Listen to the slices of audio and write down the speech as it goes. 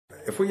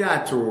if we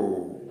are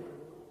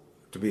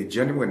to be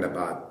genuine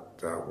about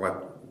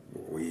what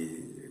we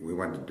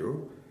want to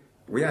do,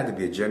 we are to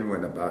be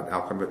genuine about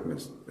our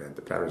commitments and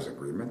the Paris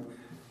Agreement,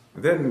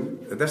 then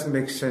it doesn't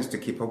make sense to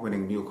keep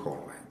opening new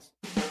coal mines.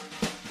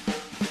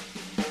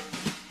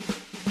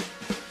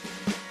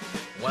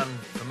 One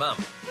for Mum,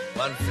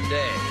 one for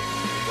Dad,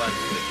 one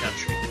for the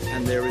country.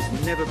 And there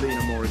has never been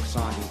a more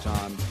exciting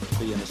time to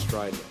be in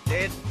Australia.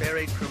 Dead,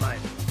 buried,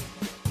 cremated.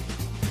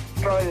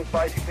 Australia's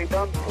basically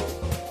done.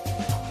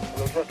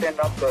 We'll just end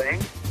up being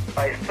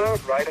a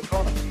third-rate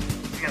economy.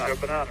 You know, a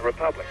banana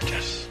republic.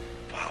 Just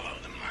follow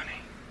the money.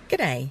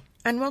 G'day,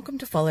 and welcome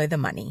to Follow the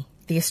Money,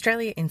 the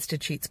Australia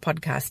Institute's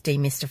podcast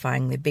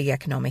demystifying the big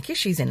economic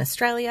issues in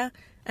Australia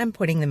and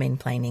putting them in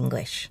plain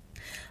English.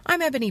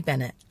 I'm Ebony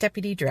Bennett,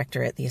 Deputy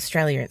Director at the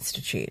Australia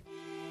Institute.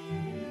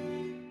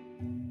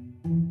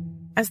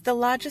 As the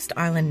largest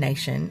island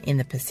nation in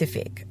the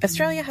Pacific,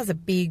 Australia has a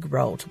big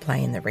role to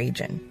play in the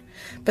region.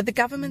 But the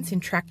government's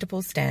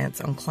intractable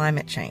stance on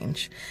climate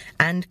change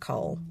and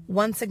coal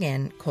once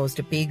again caused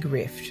a big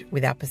rift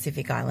with our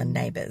Pacific Island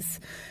neighbours,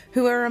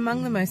 who are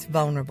among the most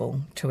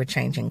vulnerable to a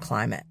changing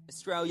climate.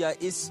 Australia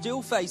is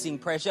still facing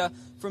pressure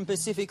from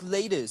Pacific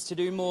leaders to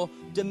do more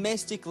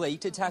domestically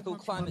to tackle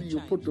climate change.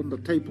 You put on the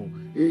table,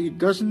 it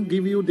doesn't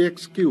give you the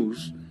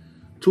excuse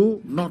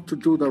to not to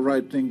do the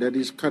right thing, that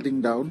is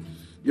cutting down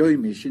your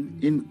emission,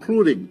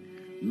 including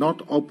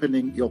not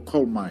opening your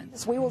coal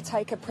mines. We will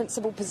take a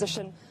principled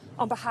position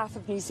on behalf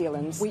of New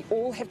Zealand. We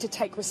all have to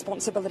take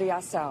responsibility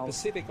ourselves.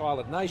 Pacific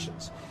Island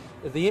nations,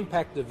 the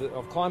impact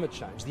of climate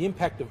change, the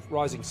impact of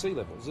rising sea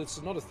levels,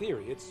 it's not a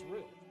theory, it's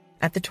real.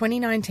 At the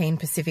 2019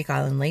 Pacific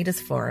Island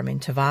Leaders Forum in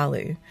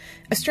Tuvalu,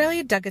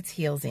 Australia dug its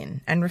heels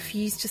in and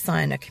refused to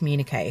sign a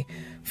communique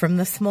from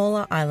the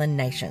smaller island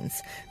nations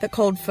that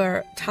called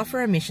for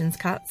tougher emissions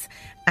cuts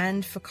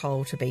and for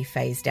coal to be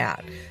phased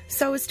out,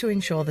 so as to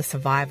ensure the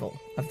survival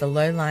of the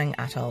low-lying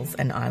atolls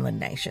and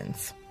island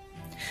nations.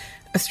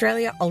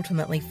 Australia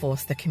ultimately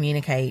forced the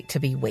communique to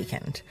be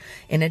weakened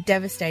in a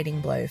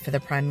devastating blow for the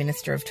Prime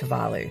Minister of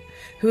Tuvalu,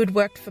 who had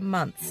worked for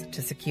months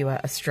to secure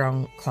a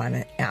strong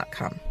climate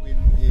outcome. We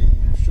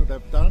should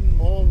have done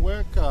more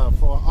work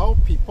for our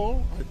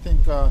people. I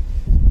think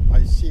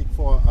I seek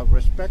for a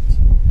respect,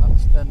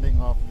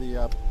 understanding of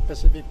the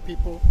Pacific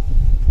people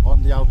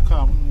on the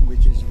outcome,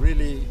 which is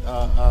really,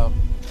 a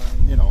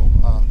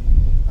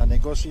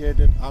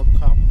negotiated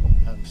outcome.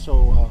 And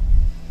so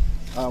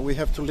we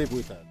have to live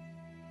with that.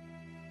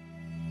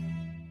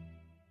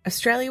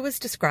 Australia was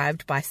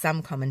described by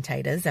some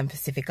commentators and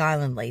Pacific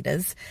Island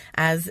leaders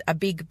as a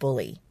big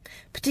bully,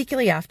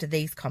 particularly after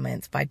these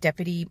comments by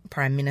Deputy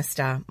Prime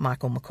Minister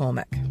Michael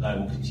McCormack. They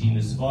will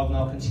continue to survive, and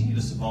they'll continue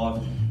to survive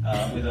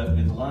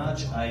with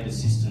large aid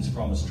assistance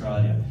from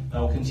Australia. They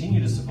will continue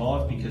to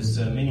survive because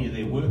many of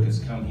their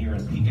workers come here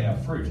and pick our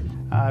fruit.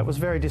 It was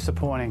very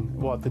disappointing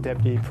what the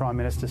Deputy Prime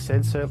Minister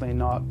said, certainly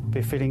not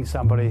befitting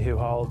somebody who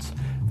holds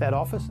that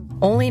office.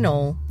 All in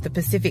all, the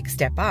Pacific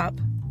step up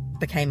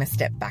became a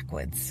step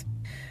backwards.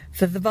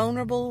 For the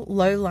vulnerable,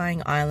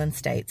 low-lying island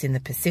states in the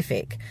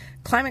Pacific,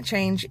 climate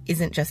change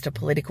isn't just a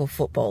political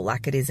football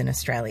like it is in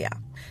Australia.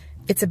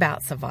 It's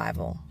about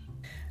survival.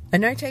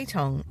 Anote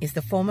Tong is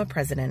the former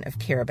president of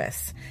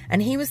Kiribati,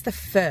 and he was the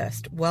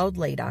first world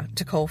leader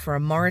to call for a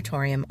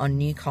moratorium on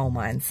new coal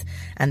mines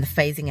and the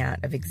phasing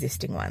out of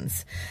existing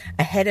ones,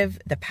 ahead of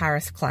the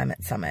Paris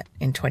Climate Summit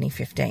in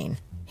 2015.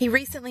 He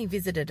recently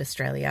visited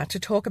Australia to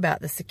talk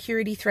about the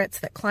security threats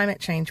that climate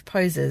change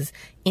poses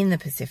in the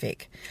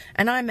Pacific,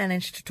 and I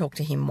managed to talk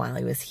to him while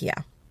he was here.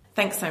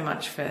 Thanks so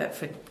much for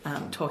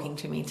talking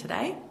to me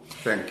today.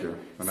 Thank you,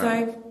 and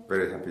I'm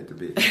very happy to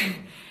be here.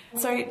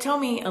 So tell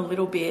me a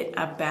little bit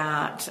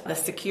about the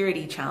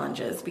security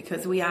challenges,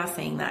 because we are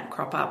seeing that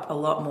crop up a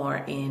lot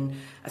more in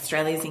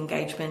Australia's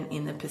engagement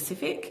in the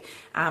Pacific.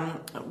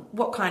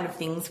 What kind of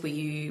things were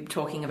you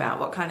talking about?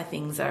 What kind of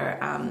things are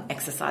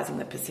exercising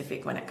the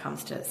Pacific when it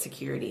comes to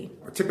security?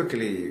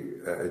 Typically,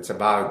 it's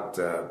about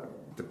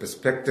the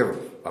perspective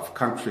of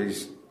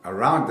countries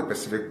around the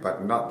Pacific,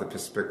 but not the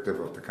perspective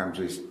of the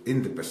countries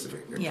in the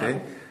Pacific, okay? Yeah.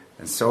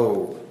 And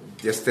so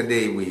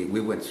yesterday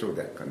we went through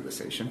that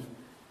conversation.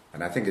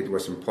 And I think it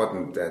was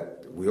important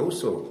that we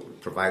also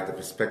provide the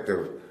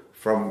perspective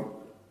from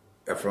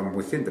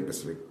within the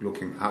Pacific,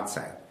 looking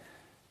outside.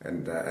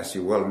 And as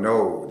you well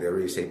know, there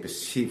is a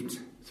perceived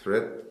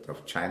threat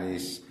of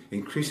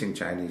increasing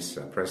Chinese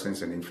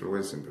presence and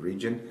influence in the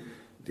region,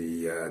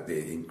 the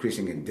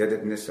increasing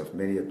indebtedness of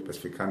many of the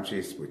Pacific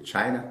countries with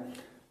China,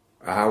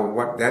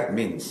 what that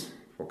means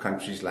for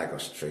countries like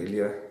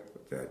Australia,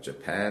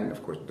 Japan.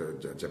 Of course,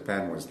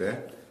 Japan was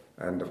there.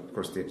 And of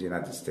course the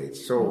United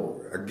States.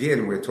 So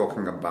again, we're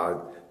talking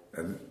about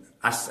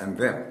us and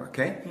them,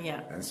 okay?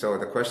 Yeah. And so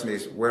the question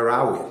is, where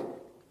are we?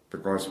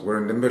 Because we're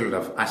in the middle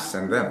of us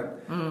and them.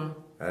 Mm.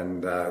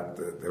 And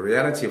the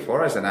reality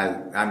for us, and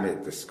I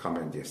made this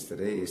comment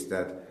yesterday, is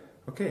that,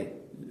 okay,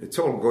 it's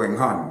all going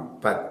on,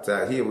 but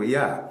here we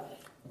are.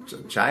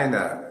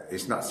 China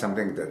is not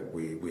something that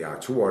we are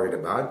too worried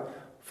about.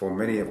 For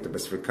many of the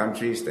Pacific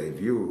countries, they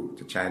view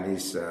the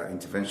Chinese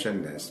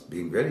intervention as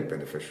being very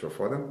beneficial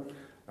for them.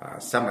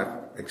 Some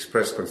have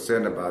expressed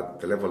concern about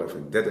the level of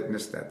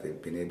indebtedness that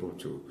they've been able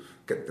to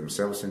get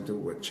themselves into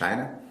with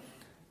China.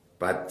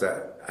 But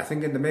I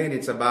think in the main,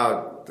 it's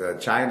about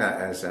China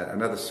as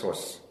another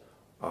source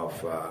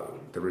of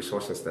the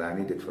resources that are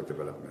needed for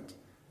development.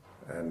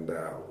 And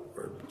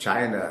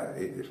China,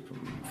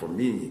 for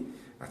me,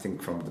 I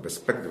think from the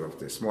perspective of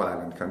the small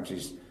island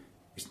countries,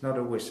 it's not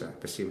always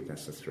perceived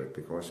as a threat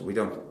because we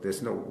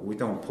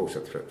don't pose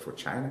a threat for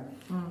China,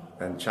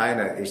 and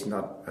China is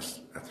not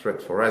a threat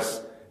for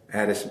us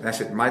as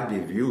it might be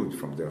viewed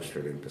from the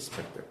Australian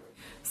perspective.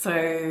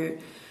 So,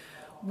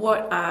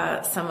 what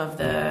are some of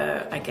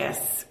the, I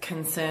guess,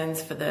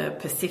 concerns for the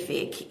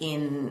Pacific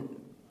in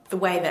the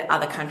way that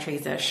other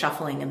countries are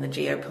shuffling and the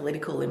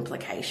geopolitical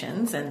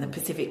implications, and the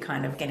Pacific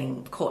kind of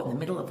getting caught in the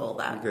middle of all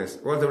that? Yes.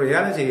 Well, the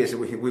reality is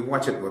we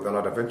watch it with a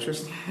lot of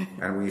interest,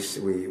 and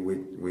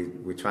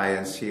we try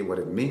and see what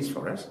it means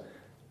for us.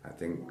 I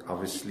think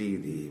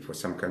obviously for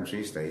some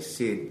countries they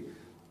see it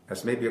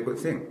as maybe a good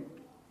thing,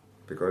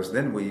 because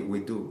then we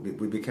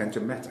begin to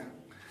matter.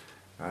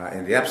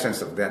 In the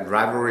absence of that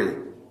rivalry,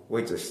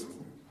 we're just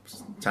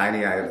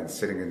tiny islands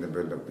sitting in the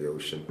middle of the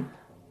ocean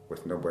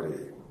with nobody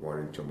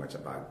worrying too much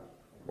about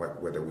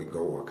whether we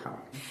go or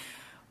come.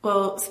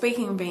 Well,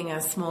 speaking of being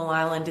a small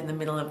island in the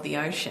middle of the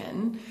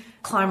ocean,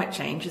 climate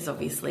change is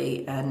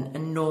obviously an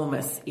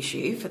enormous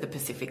issue for the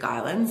Pacific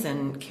Islands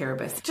and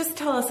Kiribati. Just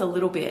tell us a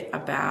little bit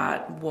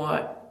about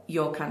what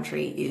your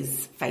country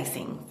is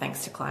facing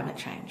thanks to climate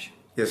change.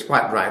 Yes,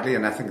 quite rightly,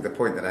 and I think the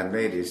point that I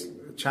made is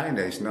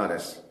China is not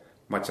as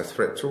much a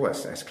threat to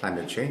us as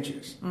climate change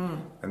is.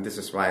 And this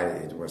is why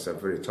it was a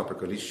very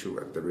topical issue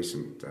at the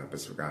recent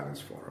Pacific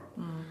Islands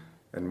Forum.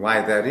 And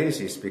why that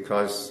is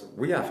because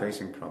we are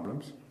facing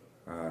problems,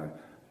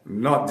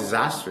 not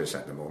disastrous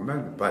at the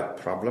moment, but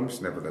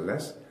problems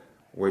nevertheless,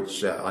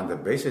 which on the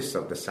basis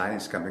of the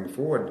science coming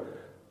forward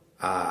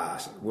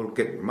will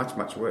get much,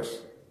 much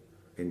worse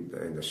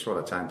in the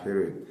shorter time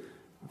period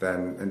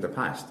than in the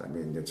past. I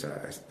mean,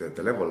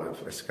 the level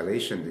of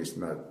escalation is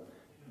not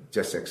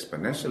just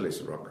exponential,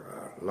 it's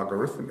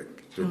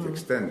logarithmic to the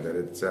extent that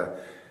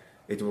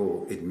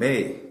it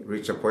may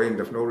reach a point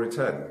of no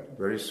return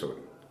very soon.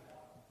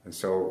 And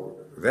so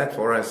that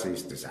for us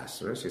is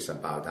disastrous. It's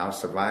about our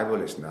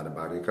survival. It's not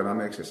about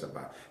economics. It's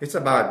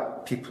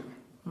about people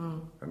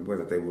and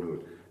whether they will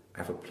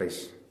have a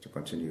place to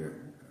continue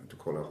to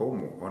call a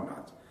home or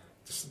not.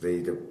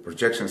 The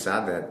projections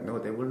are that no,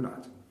 they will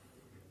not.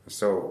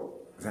 So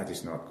that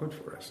is not good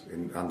for us.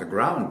 On the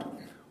ground,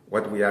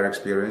 what we are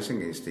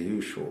experiencing is the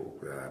usual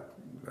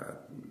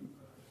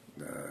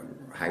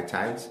high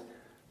tides.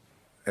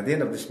 At the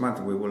end of this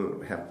month, we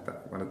will have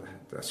one of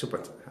the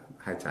super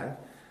high tide.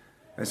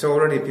 And so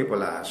already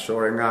people are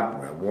shoring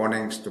up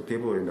warnings to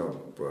people,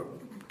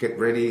 get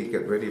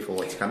ready for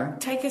what's coming.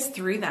 Take us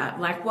through that.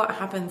 Like, what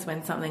happens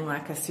when something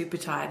like a super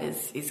tide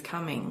is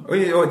coming?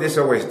 There's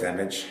always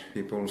damage.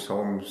 People's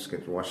homes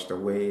get washed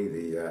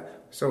away.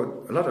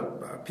 So a lot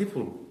of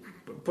people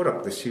put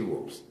up the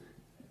seawalls,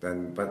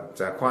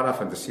 but quite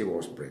often the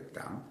seawalls break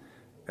down.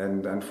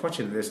 And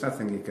unfortunately, there's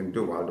nothing you can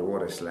do while the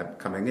water is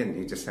coming in.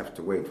 You just have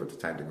to wait for the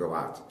tide to go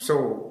out.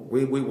 So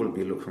we will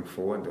be looking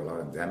forward to a lot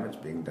of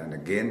damage being done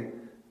again.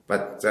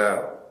 But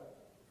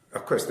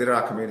of course, there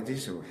are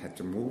communities who had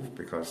to move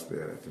because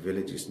the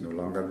village is no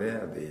longer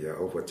there.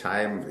 Over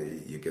time,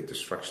 you get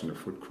destruction of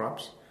food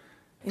crops.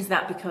 Is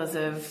that because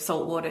of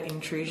saltwater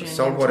intrusion?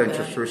 Saltwater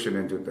intrusion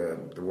into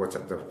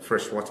the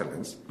fresh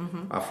waterlands,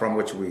 from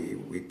which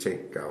we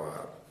take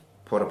our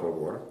potable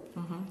water.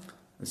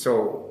 And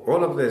so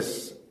all of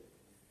this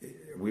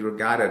we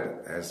regard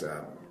it as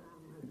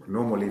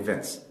normal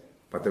events.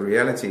 But the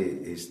reality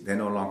is they're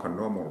no longer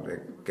normal.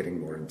 They're getting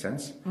more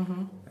intense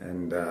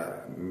and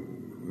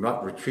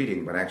not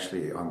retreating, but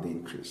actually on the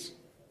increase.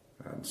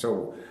 And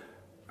so,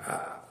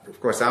 of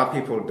course, our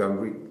people don't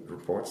read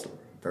reports,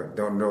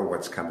 don't know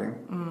what's coming.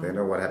 They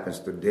know what happens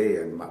today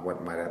and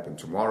what might happen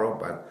tomorrow,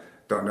 but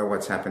don't know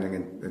what's happening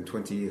in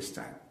 20 years'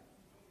 time.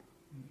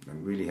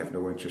 And really have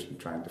no interest in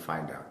trying to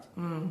find out.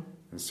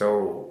 And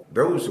so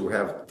those who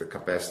have the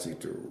capacity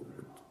to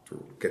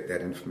get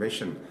that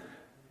information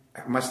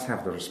must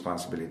have the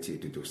responsibility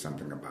to do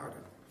something about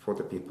it for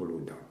the people who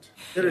don't.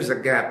 There is a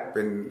gap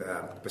in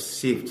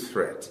perceived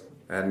threat.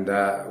 And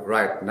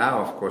right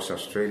now, of course,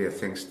 Australia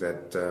thinks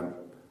that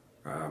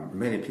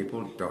many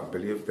people don't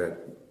believe that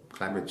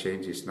climate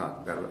change is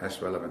not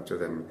as relevant to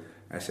them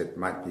as it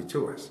might be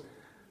to us.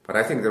 But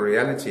I think the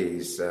reality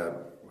is,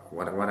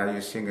 what are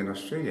you seeing in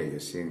Australia? You're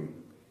seeing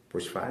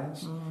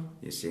bushfires,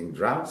 you're seeing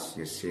droughts,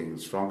 you're seeing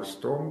stronger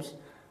storms.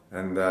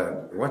 And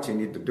what you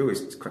need to do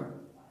is to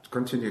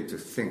continue to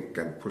think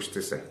and push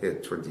this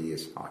ahead 20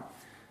 years on.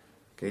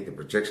 Okay, the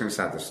projections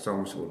are the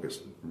storms will get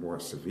more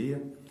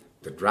severe,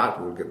 the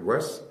drought will get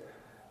worse,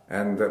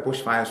 and the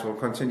bushfires will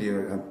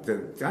continue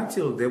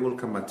until there will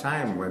come a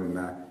time when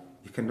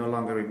you can no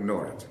longer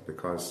ignore it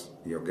because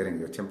you're getting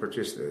your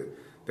temperatures.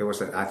 There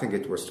was, I think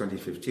it was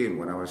 2015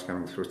 when I was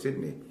coming through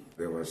Sydney,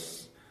 there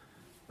was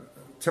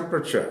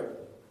temperature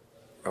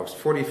of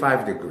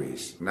 45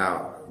 degrees,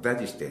 now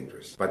that is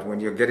dangerous. But when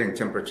you're getting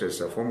temperatures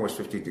of almost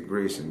 50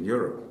 degrees in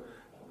Europe,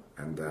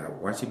 and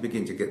once you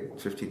begin to get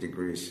 50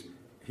 degrees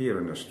here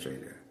in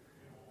Australia,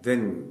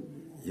 then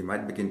you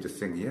might begin to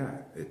think, yeah,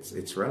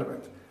 it's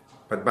relevant.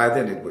 But by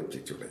then it would be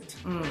too late.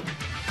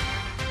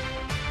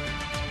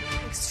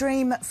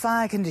 Extreme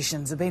fire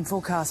conditions have been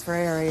forecast for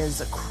areas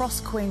across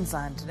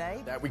Queensland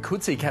today. We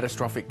could see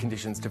catastrophic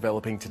conditions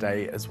developing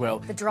today as well.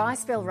 The dry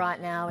spell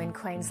right now in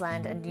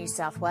Queensland and New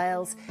South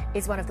Wales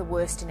is one of the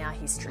worst in our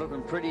history.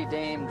 Looking pretty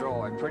damn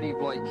dry, pretty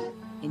bleak.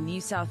 In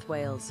New South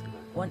Wales,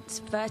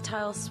 once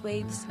fertile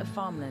swathes of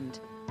farmland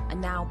are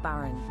now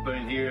barren.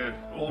 Been here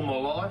all my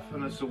life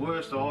and it's the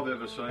worst I've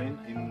ever seen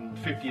in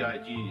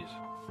 58 years.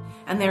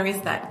 And there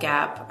is that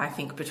gap, I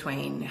think,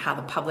 between how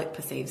the public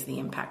perceives the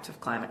impact of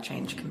climate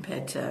change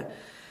compared to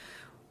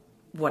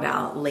what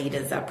our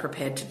leaders are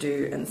prepared to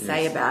do and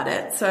say about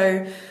it.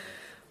 So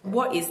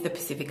what is the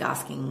Pacific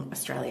asking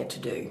Australia to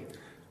do?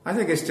 I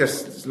think it's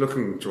just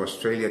looking to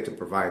Australia to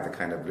provide the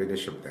kind of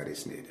leadership that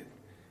is needed.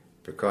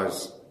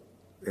 Because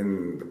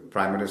in the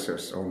Prime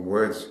Minister's own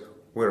words,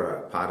 we're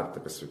a part of the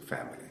Pacific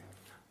family.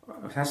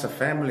 As a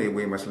family,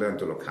 we must learn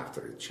to look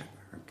after each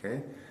other,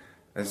 okay?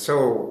 And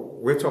so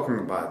we're talking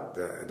about,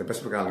 the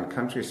Pacific Island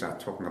countries are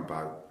talking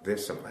about their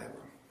survival.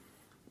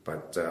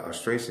 But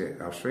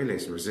Australia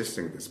is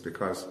resisting this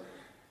because,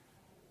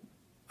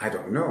 I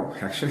don't know,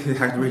 actually,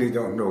 I really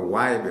don't know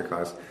why,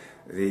 because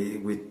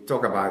we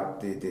talk about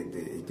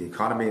the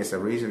economy as a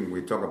reason,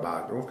 we talk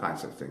about all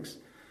kinds of things.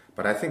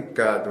 But I think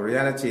the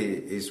reality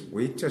is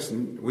we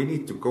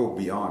need to go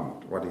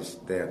beyond what is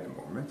there at the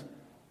moment.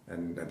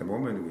 And at the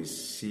moment we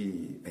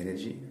see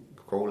energy,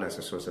 coal as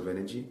a source of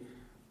energy.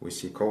 We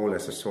see coal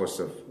as a source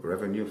of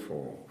revenue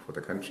for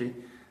the country.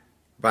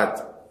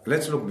 But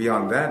let's look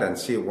beyond that and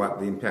see what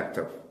the impact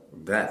of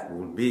that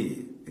will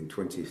be in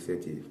 20,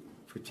 30,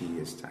 50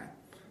 years' time.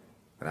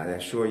 And I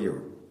assure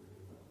you,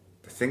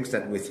 the things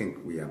that we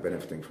think we are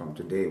benefiting from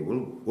today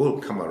will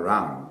come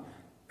around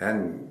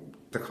and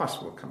the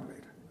cost will come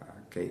later.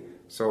 Okay,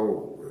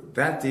 so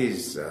that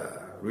is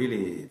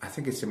really, I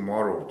think it's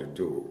immoral to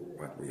do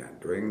what we are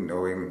doing,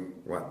 knowing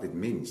what it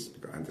means.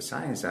 And the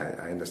science,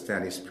 I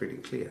understand, is pretty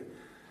clear.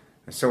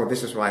 And so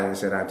this is why I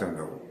said I don't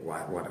know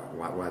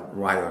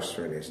why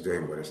Australia is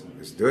doing what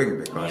it's doing,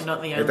 because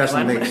it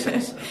doesn't make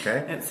sense.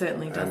 Okay, it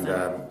certainly doesn't.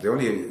 And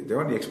the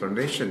only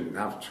explanation,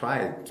 I've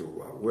tried to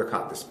work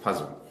out this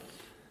puzzle.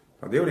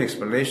 The only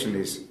explanation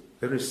is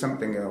there is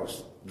something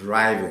else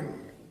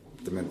driving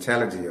the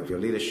mentality of your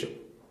leadership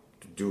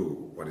to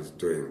do what it's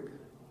doing,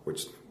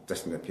 which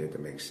doesn't appear to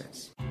make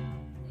sense.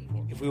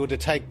 If we were to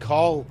take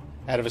coal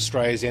out of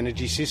Australia's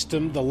energy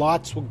system, the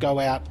lights would go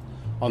out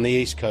on the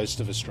east coast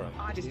of Australia.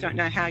 I just don't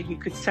know how you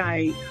could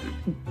say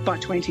by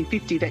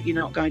 2050 that you're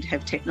not going to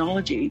have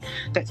technology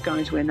that's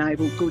going to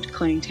enable good,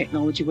 clean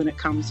technology when it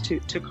comes to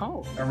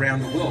coal.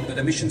 Around the world, but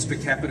emissions per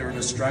capita in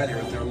Australia are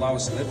at their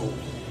lowest level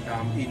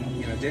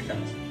in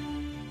decades.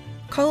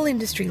 Coal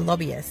industry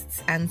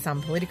lobbyists and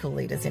some political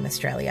leaders in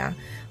Australia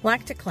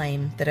like to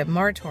claim that a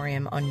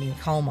moratorium on new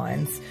coal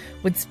mines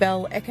would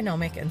spell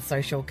economic and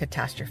social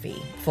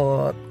catastrophe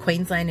for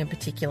Queensland in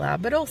particular,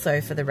 but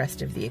also for the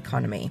rest of the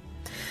economy.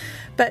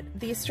 But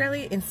the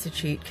Australia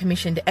Institute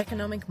commissioned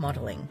economic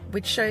modelling,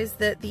 which shows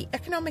that the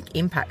economic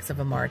impacts of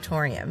a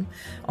moratorium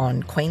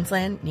on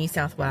Queensland, New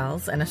South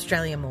Wales and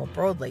Australia more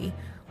broadly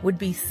would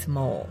be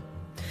small.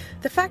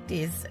 The fact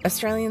is,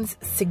 Australians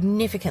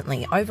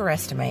significantly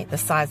overestimate the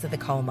size of the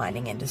coal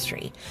mining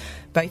industry,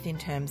 both in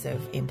terms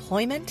of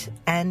employment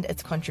and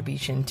its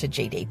contribution to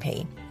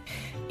GDP.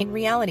 In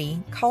reality,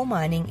 coal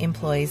mining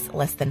employs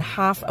less than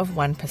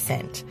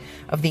 0.5%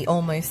 of the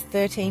almost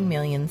 13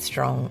 million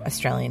strong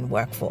Australian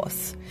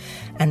workforce.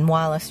 And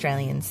while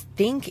Australians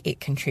think it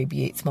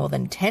contributes more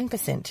than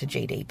 10% to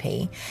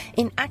GDP,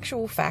 in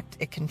actual fact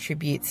it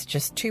contributes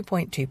just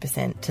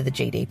 2.2% to the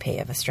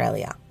GDP of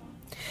Australia.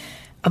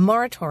 A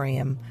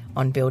moratorium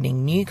on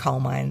building new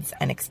coal mines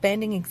and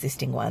expanding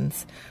existing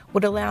ones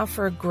would allow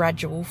for a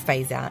gradual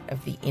phase-out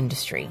of the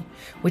industry,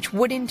 which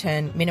would in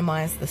turn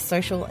minimise the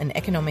social and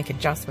economic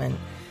adjustment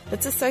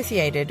that's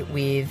associated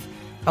with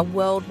a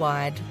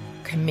worldwide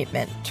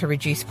commitment to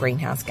reduce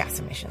greenhouse gas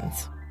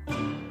emissions.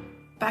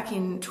 Back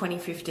in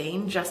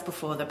 2015, just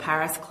before the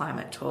Paris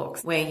climate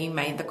talks, where you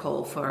made the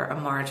call for a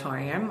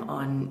moratorium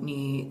on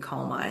new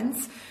coal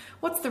mines,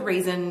 what's the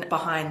reason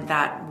behind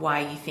that,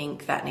 why you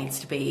think that needs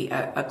to be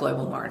a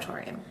global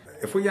moratorium?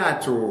 If we are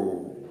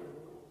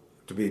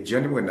to be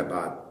genuine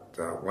about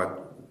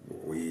what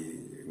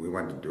we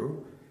want to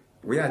do,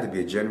 we are to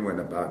be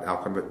genuine about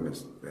our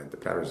commitments to the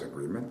Paris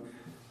Agreement,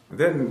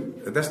 then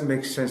it doesn't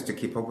make sense to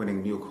keep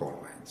opening new coal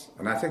mines.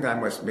 And I think I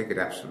must make it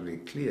absolutely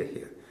clear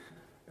here.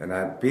 And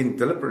I've been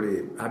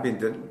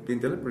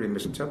deliberately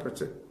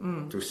misinterpreted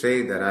to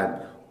say that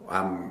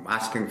I'm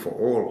asking for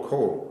all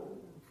coal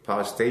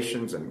power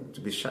stations and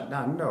to be shut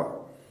down.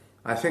 No,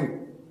 I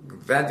think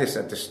that is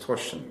a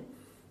distortion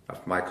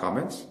of my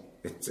comments.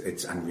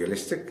 It's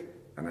unrealistic,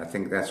 and I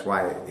think that's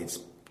why it's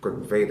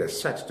conveyed as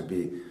such to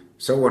be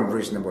so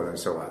unreasonable and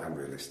so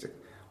unrealistic.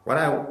 What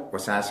I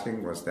was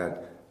asking was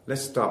that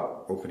let's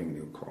stop opening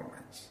new coal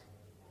mines.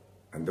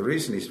 And the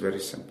reason is very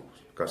simple,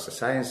 because the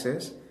science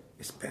says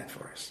it's bad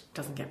for us.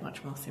 Doesn't get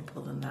much more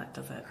simple than that,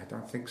 does it? I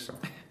don't think so.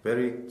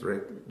 Very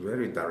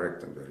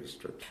direct and very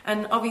strict.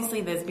 And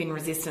obviously there's been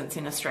resistance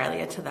in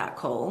Australia to that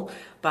call,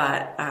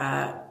 but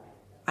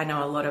I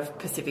know a lot of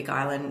Pacific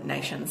Island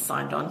nations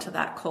signed on to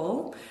that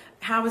call.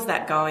 How is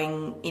that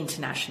going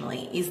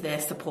internationally? Is there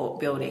support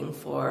building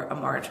for a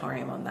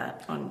moratorium on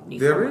that, on new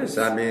There coal is.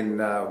 mines? I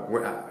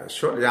mean,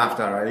 shortly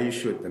after I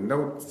issued the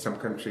note, some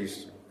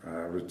countries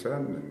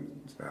returned and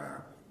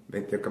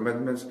made their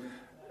commitments.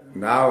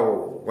 Now,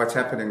 what's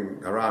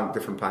happening around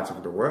different parts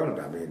of the world,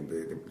 I mean,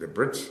 the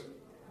Brits,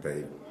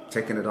 they've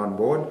taken it on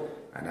board,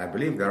 and I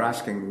believe they're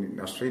asking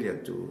Australia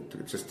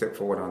to step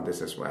forward on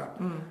this as well.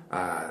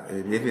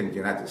 Even the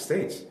United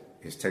States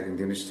is taking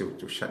the initiative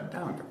to shut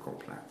down the coal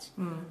plants.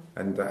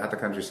 And other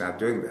countries are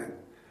doing that.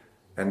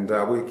 And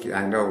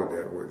I know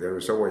there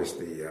is always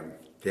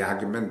the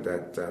argument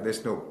that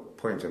there's no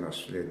point in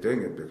Australia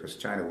doing it because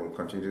China will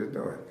continue to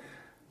do it.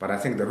 But I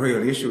think the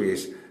real issue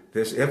is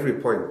there's every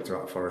point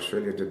for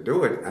Australia to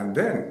do it and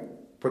then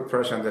put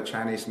pressure on the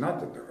Chinese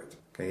not to do it.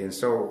 Okay, and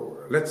so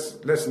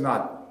let's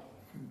not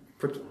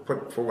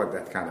put forward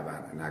that kind of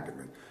an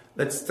argument.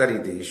 Let's study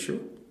the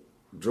issue,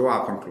 draw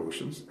our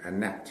conclusions,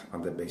 and act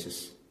on the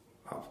basis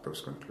of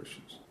those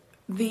conclusions.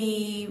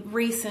 The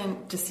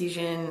recent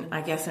decision,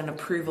 I guess, and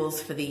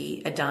approvals for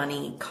the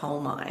Adani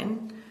coal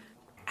mine,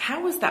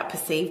 how was that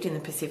perceived in the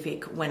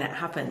Pacific when it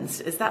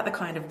happens? Is that the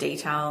kind of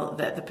detail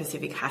that the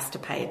Pacific has to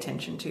pay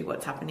attention to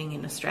what's happening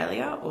in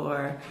Australia,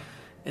 or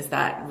is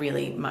that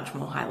really much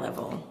more high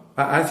level?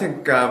 I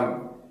think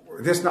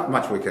there's not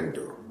much we can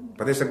do,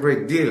 but there's a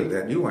great deal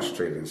that you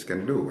Australians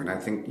can do, and I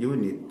think you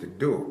need to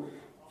do.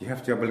 You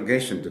have the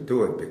obligation to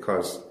do it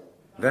because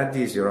that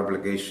is your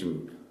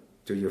obligation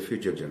to your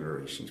future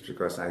generations,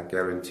 because I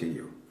guarantee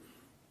you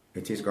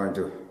it is going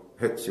to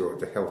hurt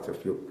the health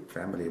of your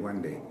family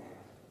one day.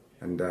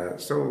 And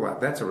so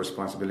that's a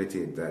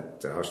responsibility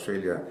that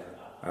Australia,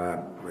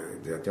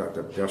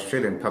 the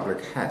Australian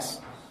public has,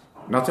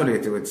 not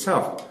only to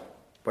itself,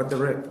 but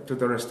to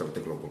the rest of the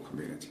global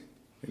community.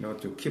 You know,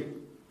 to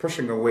keep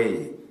pushing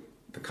away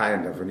the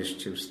kind of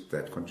initiatives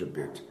that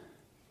contribute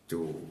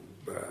to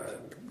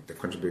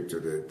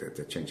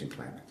the changing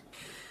climate.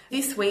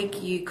 This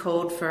week you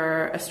called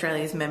for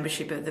Australia's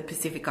membership of the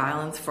Pacific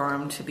Islands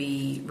Forum to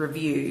be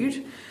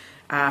reviewed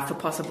for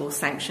possible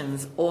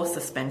sanctions or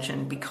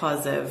suspension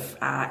because of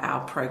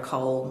our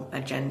pro-coal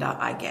agenda,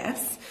 I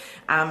guess.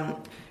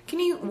 Can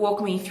you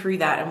walk me through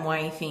that and why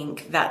you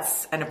think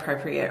that's an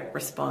appropriate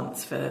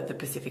response for the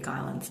Pacific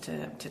Islands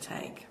to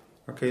take?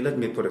 Okay, let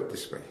me put it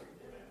this way.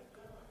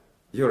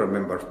 You're a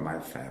member of my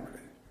family,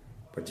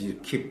 but you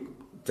keep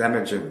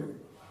damaging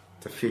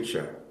the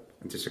future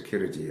and the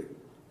security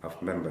of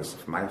members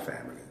of my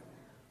family.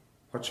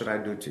 What should I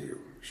do to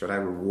you? Should I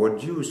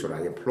reward you? Should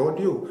I applaud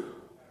you?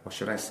 Or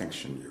should I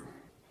sanction you?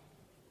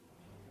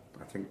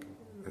 I think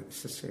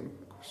it's the same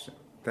question.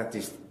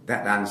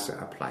 That answer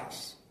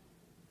applies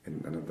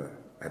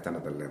at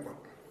another level.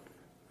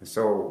 And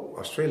so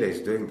Australia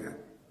is doing that.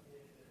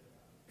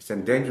 It's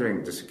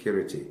endangering the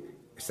security.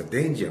 It's a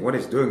danger. What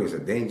it's doing is a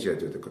danger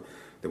to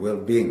the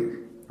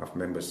well-being of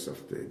members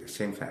of the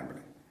same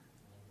family.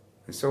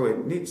 And so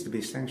it needs to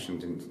be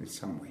sanctioned in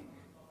some way.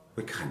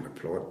 We can't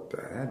applaud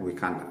that. We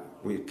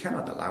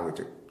cannot allow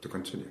it to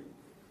continue.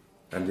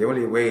 And the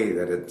only way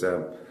that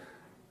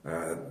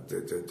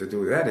to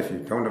do that, if you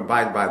don't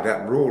abide by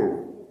that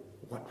rule,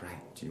 what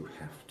right do you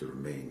have to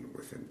remain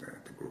within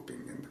the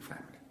grouping in the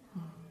family?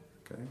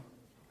 Okay,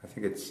 I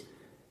think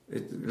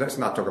let's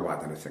not talk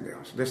about anything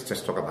else. Let's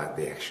just talk about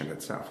the action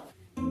itself.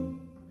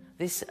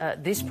 This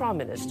Prime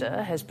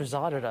Minister has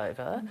presided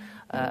over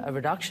a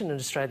reduction in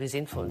Australia's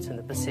influence in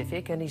the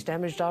Pacific, and he's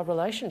damaged our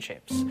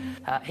relationships.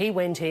 He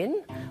went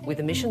in with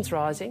emissions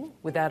rising,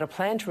 without a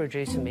plan to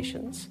reduce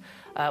emissions,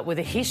 with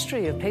a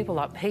history of people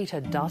like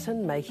Peter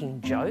Dutton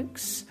making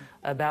jokes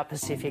about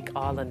Pacific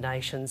Island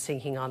nations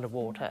sinking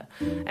underwater.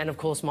 And of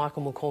course,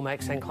 Michael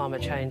McCormack saying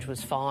climate change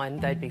was fine.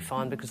 They'd be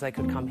fine because they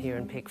could come here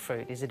and pick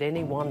fruit. Is it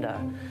any wonder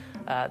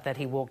that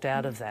he walked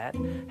out of that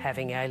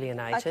having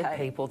alienated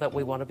people that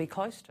we want to be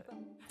close to?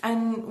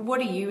 And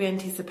what are you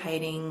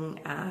anticipating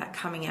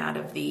coming out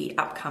of the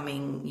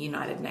upcoming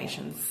United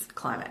Nations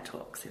climate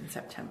talks in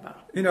September?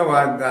 You know,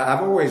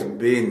 I've always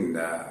been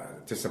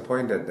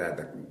disappointed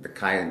at the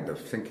kind of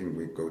thinking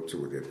we go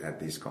to at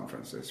these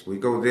conferences. We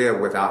go there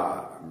with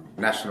our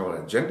national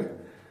agenda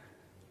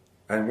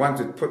and want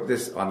to put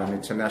this on an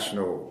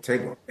international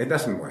table. It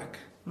doesn't work.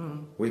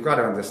 We've got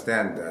to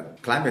understand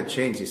that climate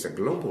change is a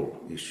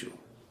global issue.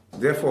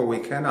 Therefore, we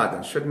cannot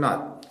and should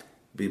not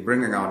be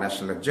bringing our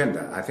national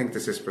agenda. I think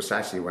this is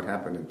precisely what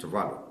happened in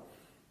Tuvalu.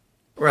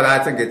 Well, I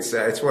think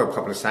it's well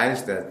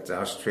publicized that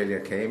Australia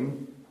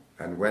came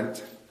and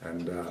went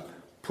and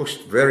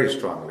pushed very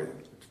strongly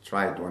to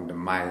try to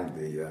undermine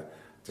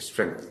the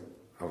strength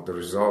of the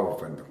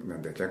resolve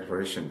and the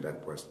declaration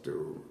that was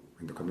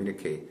in the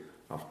communique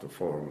of the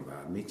forum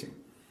meeting.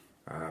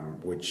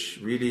 which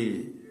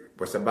really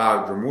was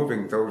about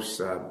removing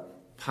those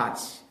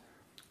parts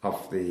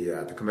of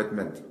the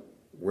commitment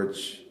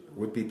which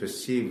would be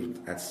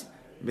perceived as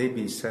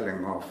maybe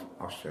selling off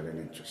Australian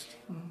interest.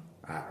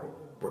 I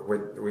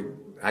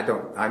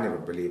never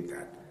believed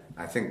that.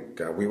 I think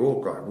we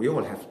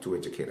all have to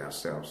educate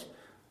ourselves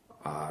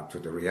to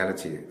the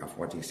reality of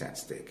what is at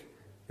stake.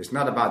 It's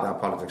not about our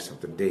politics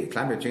of the day.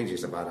 Climate change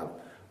is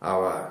about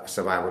our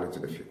survival into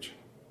the future.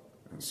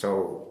 And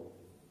so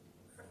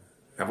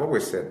I've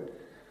always said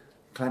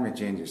climate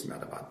change is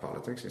not about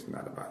politics, it's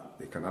not about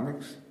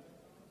economics,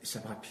 it's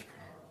about people.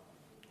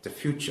 The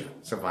future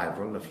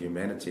survival of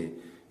humanity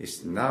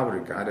is now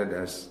regarded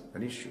as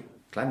an issue.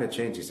 Climate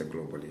change is a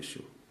global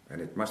issue,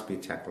 and it must be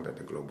tackled at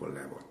the global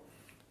level.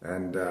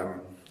 And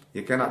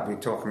you cannot be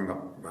talking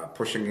about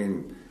pushing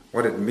in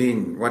what it would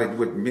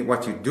mean,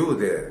 what you do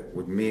there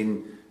would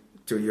mean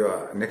to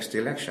your next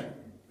election.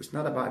 It's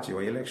not about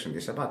your election,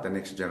 it's about the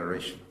next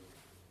generation.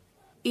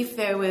 If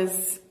there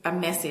was a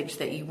message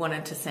that you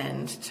wanted to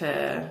send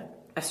to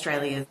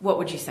Australia, what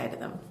would you say to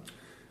them?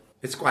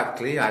 It's quite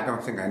clear. I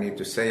don't think I need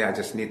to say. I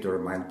just need to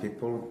remind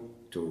people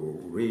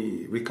to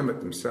recommit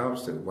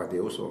themselves to what they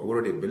also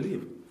already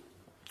believe.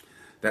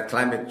 That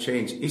climate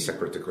change is a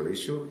critical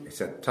issue.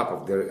 It's at top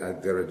of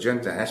their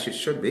agenda, as it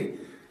should be.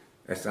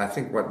 As I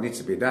think what needs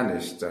to be done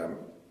is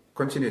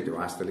continue to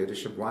ask the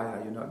leadership, why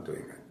are you not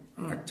doing it,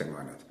 acting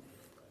on it?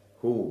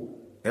 Who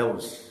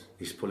else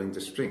is pulling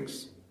the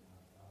strings?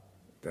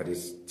 That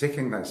is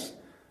taking us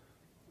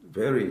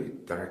very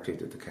directly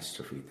to the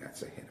catastrophe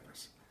that's ahead of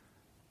us.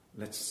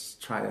 Let's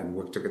try and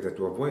work together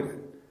to avoid it.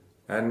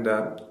 And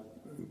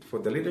for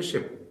the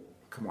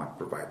leadership, come on,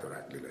 provide the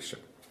right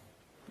leadership.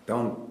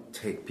 Don't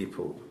take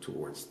people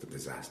towards the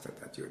disaster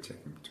that you're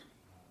taking them to.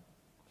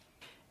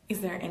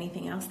 Is there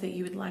anything else that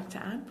you would like to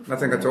add?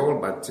 Nothing at all,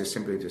 but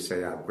simply to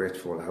say how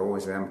grateful I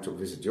always am to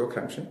visit your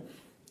country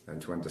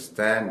and to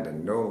understand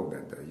and know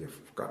that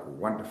you've got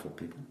wonderful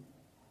people,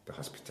 the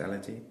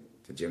hospitality,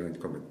 the genuine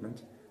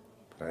commitment.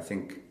 But I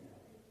think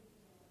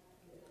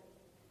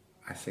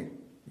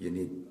you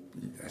need,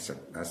 as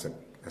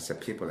a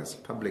people, as a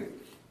public,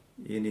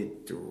 you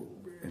need to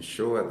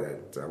ensure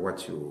that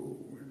what you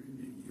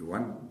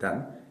want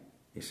done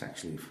is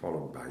actually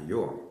followed by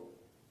your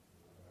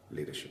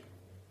leadership.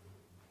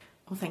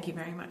 Well, thank you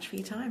very much for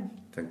your time.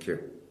 Thank you.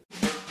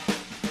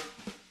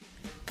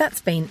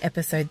 That's been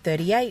episode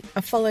 38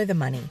 of Follow the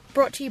Money,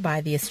 brought to you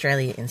by the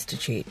Australia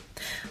Institute.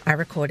 I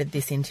recorded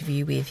this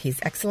interview with His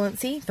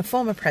Excellency, the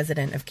former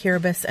President of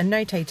Kiribati,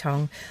 Anote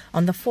Tong,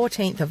 on the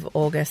 14th of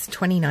August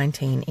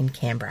 2019 in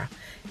Canberra.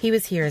 He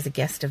was here as a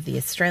guest of the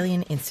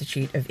Australian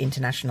Institute of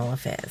International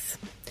Affairs.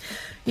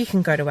 You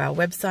can go to our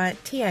website,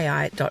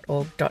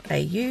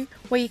 tai.org.au,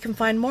 where you can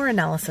find more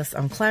analysis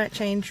on climate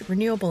change,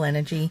 renewable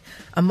energy,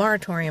 a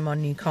moratorium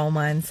on new coal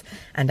mines,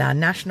 and our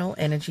national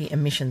energy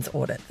emissions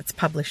audit that's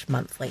published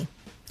monthly.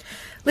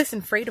 Listen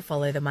free to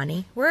Follow the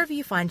Money wherever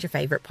you find your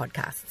favourite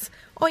podcasts,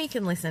 or you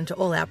can listen to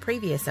all our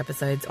previous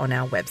episodes on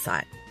our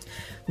website.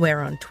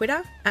 We're on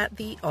Twitter at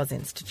the Oz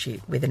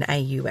Institute with an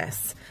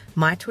AUS.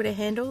 My Twitter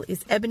handle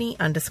is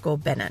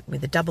Ebony_Bennett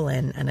with a double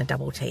N and a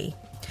double T.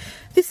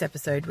 This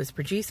episode was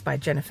produced by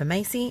Jennifer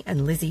Macy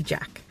and Lizzie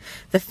Jack.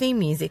 The theme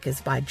music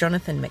is by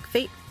Jonathan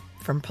McFeet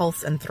from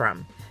Pulse and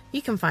Thrum.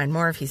 You can find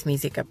more of his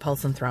music at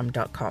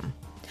pulseandthrum.com.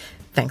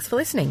 Thanks for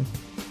listening.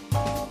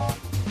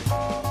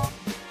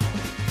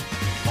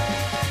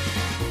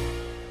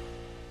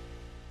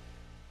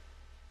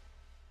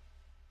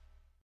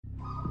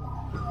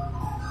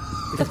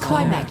 The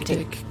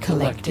Climactic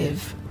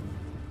Collective.